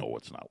that. I know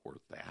it's not worth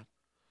that.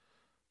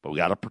 But we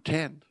got to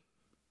pretend.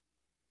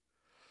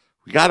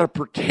 We got to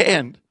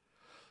pretend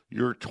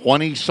your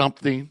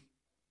 20-something,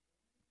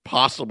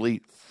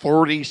 possibly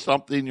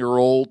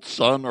 30-something-year-old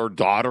son or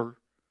daughter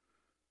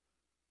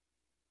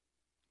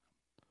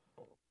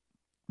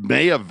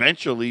may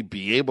eventually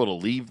be able to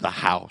leave the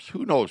house.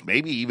 Who knows?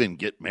 Maybe even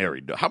get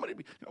married.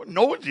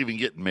 No one's even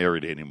getting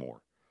married anymore.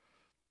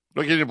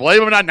 Look, you can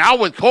blame them now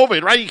with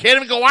COVID, right? You can't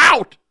even go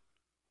out.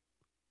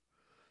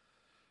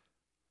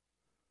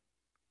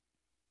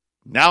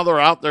 Now they're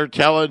out there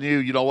telling you,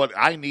 you know what,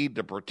 I need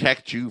to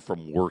protect you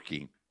from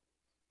working.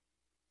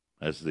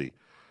 As the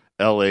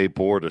L.A.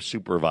 Board of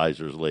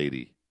Supervisors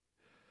lady.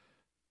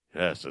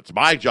 Yes, it's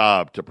my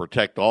job to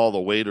protect all the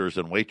waiters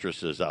and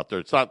waitresses out there.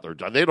 It's not their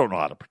job. They don't know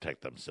how to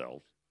protect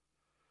themselves.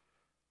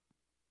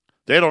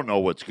 They don't know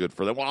what's good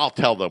for them. Well, I'll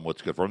tell them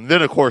what's good for them.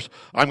 Then, of course,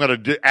 I'm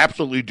going to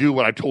absolutely do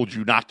what I told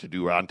you not to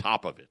do on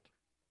top of it.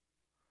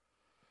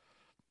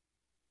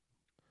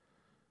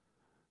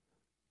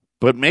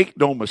 But make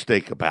no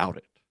mistake about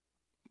it.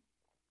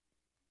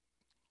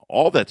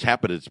 All that's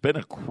happened, it's been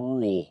a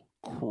cruel,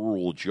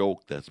 cruel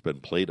joke that's been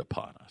played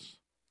upon us.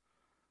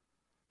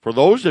 For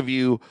those of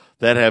you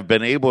that have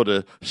been able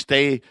to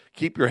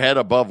keep your head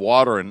above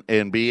water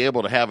and be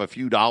able to have a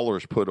few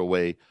dollars put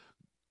away,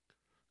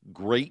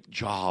 great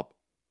job.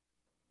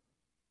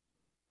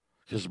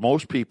 Because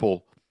most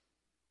people,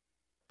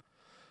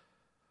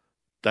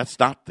 that's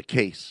not the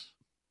case.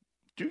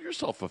 Do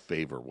yourself a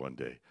favor one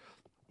day.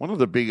 One of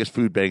the biggest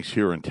food banks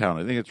here in town,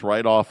 I think it's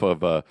right off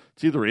of,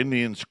 it's either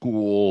Indian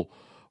School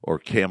or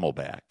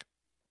Camelback.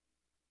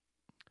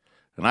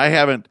 And I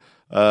haven't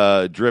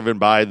driven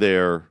by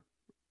there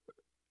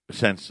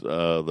since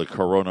the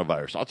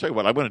coronavirus. I'll tell you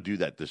what, I'm going to do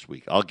that this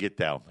week. I'll get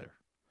down there.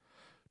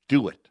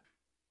 Do it.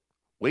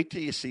 Wait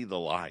till you see the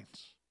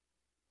lines.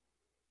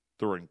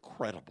 They're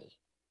incredible.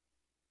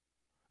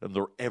 And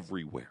they're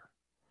everywhere.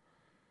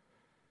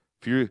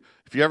 If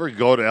you ever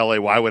go to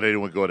L.A., why would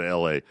anyone go to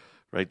L.A.?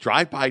 Right?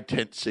 Drive by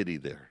Tent City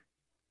there.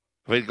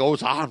 I mean, it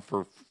goes on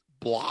for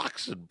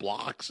blocks and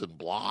blocks and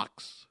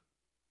blocks.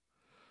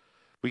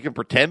 We can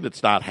pretend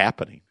it's not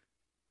happening.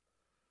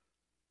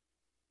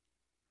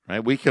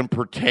 Right? We can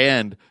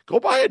pretend. Go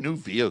buy a new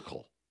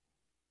vehicle.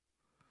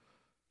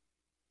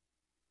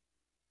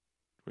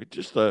 Right?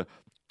 Just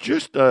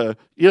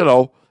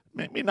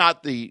maybe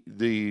not the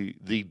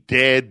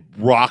dead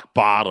rock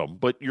bottom,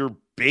 but your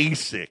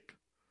basic,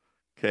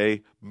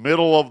 okay,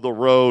 middle of the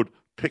road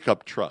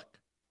pickup truck.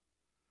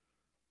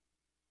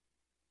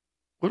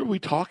 What are we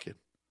talking?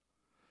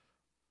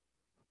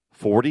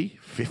 40,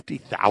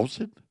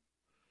 50,000?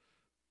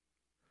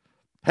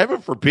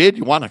 Heaven forbid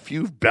you want a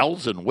few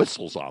bells and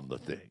whistles on the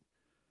thing.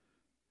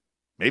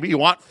 Maybe you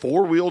want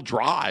 4-wheel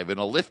drive and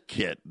a lift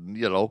kit, and,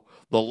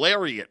 the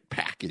Lariat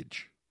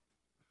package.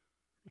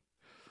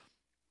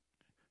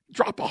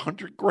 Drop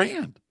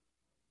 $100,000.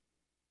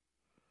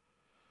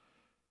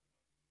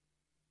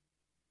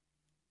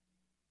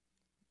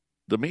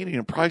 The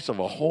median price of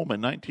a home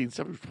in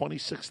 1970 was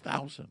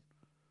 $26,000.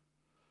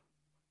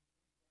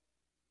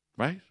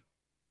 Right?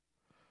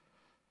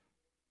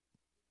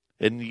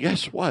 And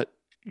guess what?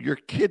 Your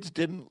kids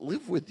didn't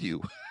live with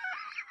you.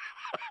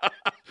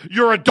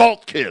 Your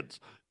adult kids.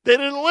 They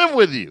didn't live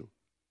with you.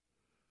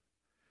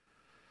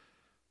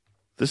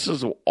 This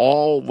is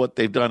all what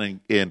they've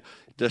done. And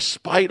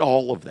despite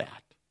all of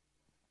that,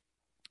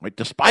 right,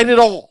 despite it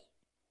all,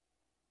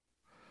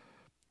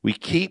 we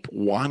keep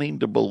wanting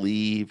to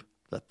believe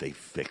that they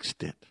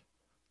fixed it.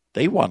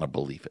 They want to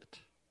believe it.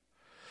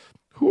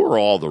 Who are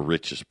all the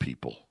richest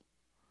people?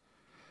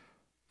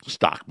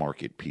 Stock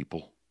market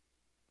people,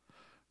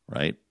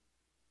 right?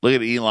 Look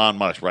at Elon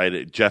Musk,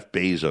 right? Jeff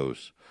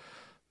Bezos.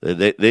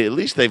 They at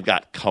least they've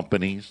got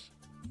companies,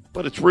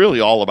 but it's really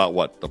all about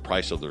what? The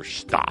price of their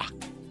stock.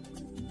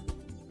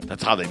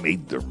 That's how they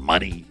made their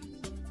money,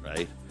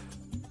 right?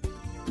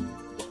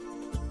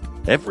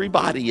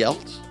 Everybody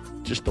else,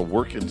 just a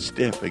working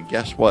stiff, and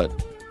guess what?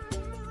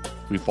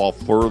 We fall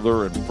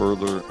further and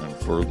further and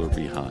further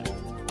behind.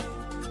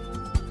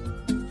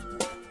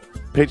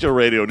 Patriot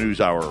Radio News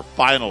Hour,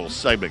 final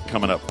segment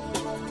coming up.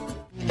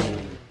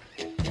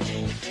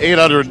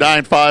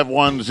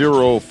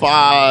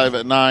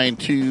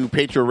 800-951-0592.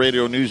 Patriot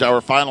Radio News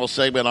Hour, final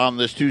segment on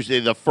this Tuesday,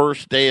 the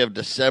first day of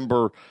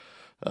December.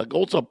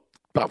 Gold's up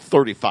about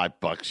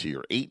 $35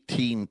 here,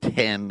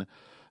 $18.10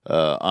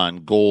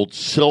 on gold.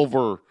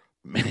 Silver,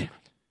 man,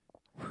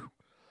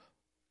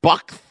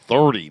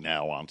 $1.30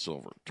 now on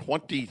silver,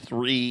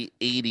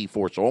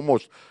 $23.84. So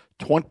almost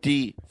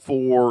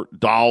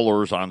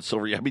 $24 on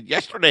silver. I mean,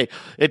 yesterday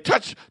it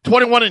touched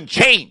 21 and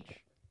change.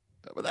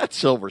 But that's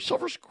silver.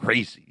 Silver's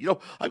crazy.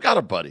 I've got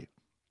a buddy.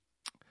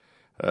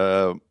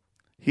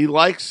 He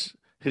likes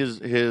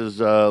his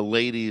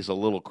ladies a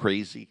little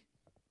crazy,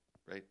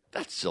 right?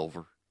 That's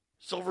silver.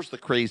 Silver's the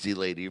crazy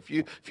lady. If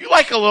you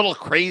like a little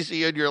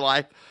crazy in your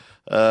life,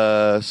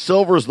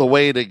 silver's the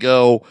way to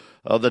go.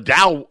 The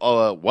Dow,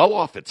 well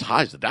off its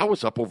highs. The Dow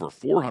was up over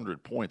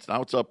 400 points.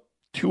 Now it's up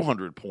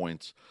 200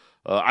 points.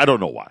 I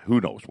don't know why.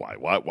 Who knows why?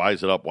 Why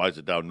is it up? Why is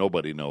it down?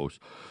 Nobody knows.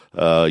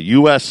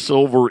 U.S.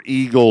 Silver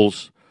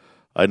Eagles.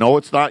 I know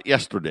it's not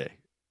yesterday,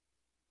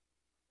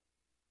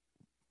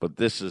 but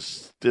this is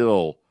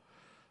still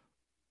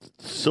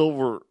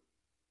silver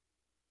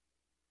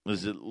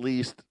is at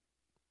least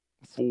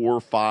 $4 or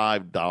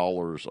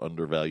 $5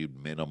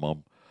 undervalued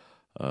minimum.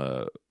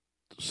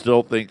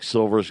 Still think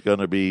silver is going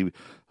to be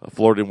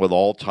flirting with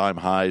all-time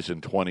highs in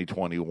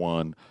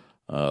 2021.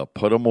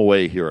 Put them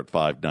away here at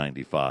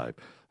 $5.95.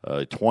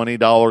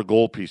 $20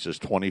 gold pieces,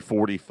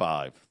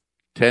 $20.45.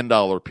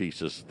 $10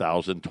 pieces,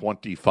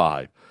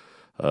 $1,025.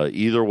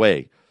 Either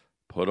way,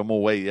 put them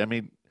away. I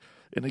mean,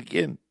 and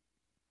again,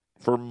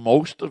 for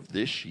most of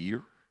this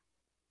year,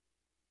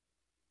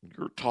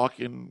 you're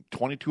talking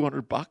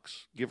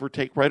 $2,200, give or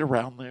take, right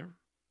around there,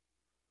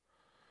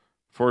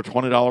 for a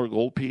 $20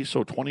 gold piece.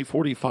 So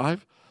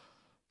 $20.45.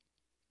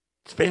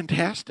 It's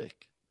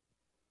fantastic.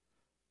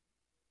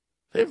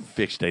 They haven't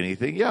fixed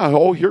anything. Yeah.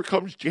 Oh, here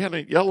comes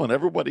Janet Yellen.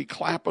 Everybody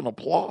clap and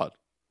applaud,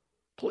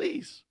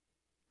 please.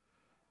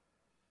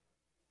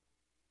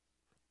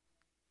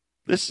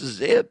 This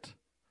is it.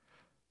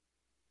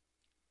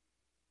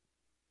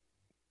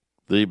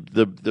 The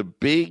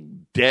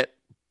big debt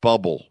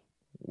bubble.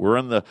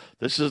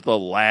 This is the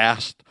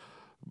last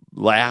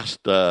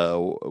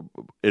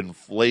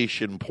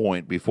inflation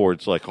point before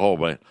it's like, oh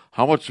man,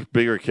 how much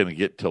bigger can it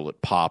get till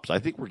it pops? I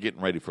think we're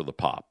getting ready for the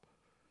pop.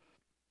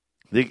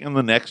 I think in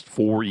the next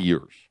 4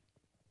 years,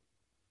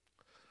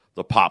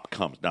 the pop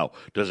comes. Now,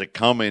 does it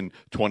come in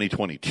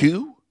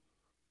 2022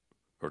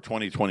 or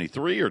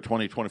 2023 or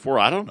 2024?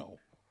 I don't know.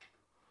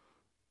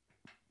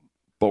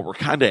 But we're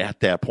kind of at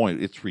that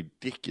point. It's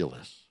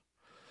ridiculous.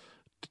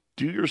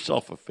 Do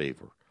yourself a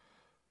favor.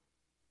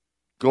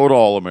 Go to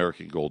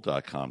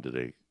allamericangold.com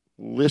today.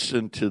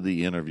 Listen to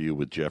the interview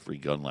with Jeffrey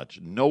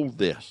Gundlach. Know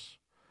this.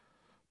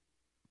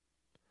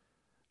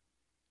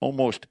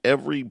 Almost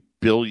every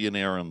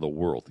billionaire in the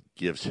world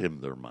gives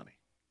him their money.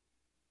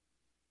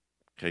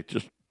 Okay,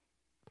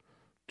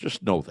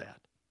 just know that.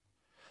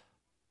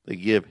 They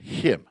give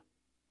him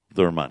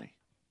their money.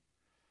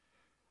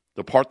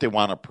 The part they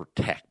want to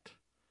protect,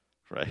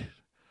 right?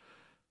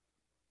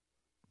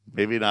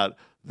 Maybe not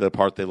the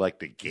part they like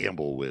to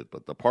gamble with,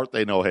 but the part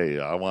they know, hey,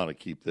 I want to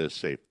keep this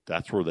safe.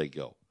 That's where they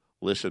go.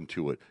 listen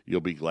to it.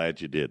 You'll be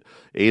glad you did.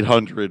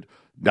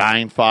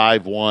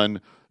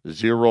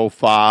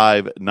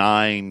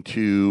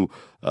 800-951-0592.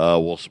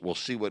 We'll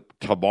see what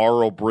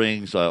tomorrow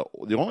brings. The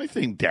only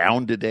thing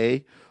down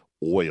today,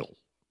 oil.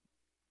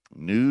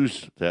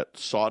 News that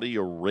Saudi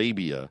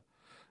Arabia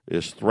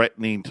is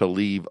threatening to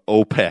leave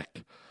OPEC.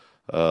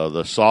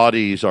 The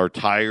Saudis are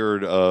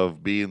tired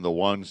of being the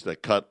ones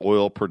that cut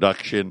oil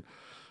production.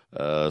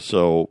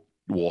 So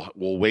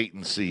we'll wait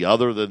and see.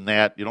 Other than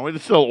that,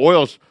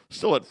 oil's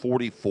still at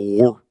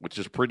 44, which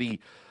is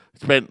pretty.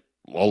 It's been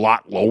a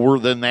lot lower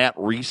than that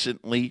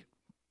recently.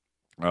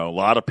 A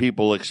lot of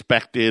people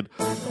expected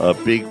a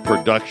big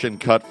production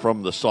cut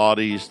from the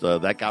Saudis.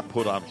 That got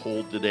put on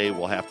hold today.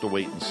 We'll have to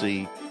wait and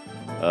see.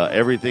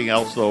 Everything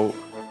else, though,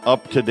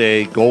 up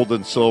today. Gold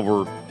and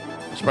silver,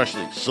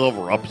 especially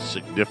silver, up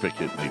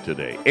significantly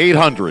today.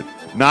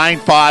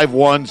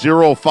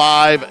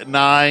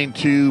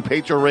 800-951-0592.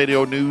 Patriot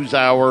Radio News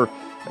Hour.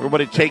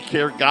 Everybody take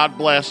care. God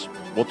bless.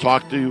 We'll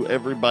talk to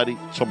everybody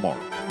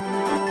tomorrow.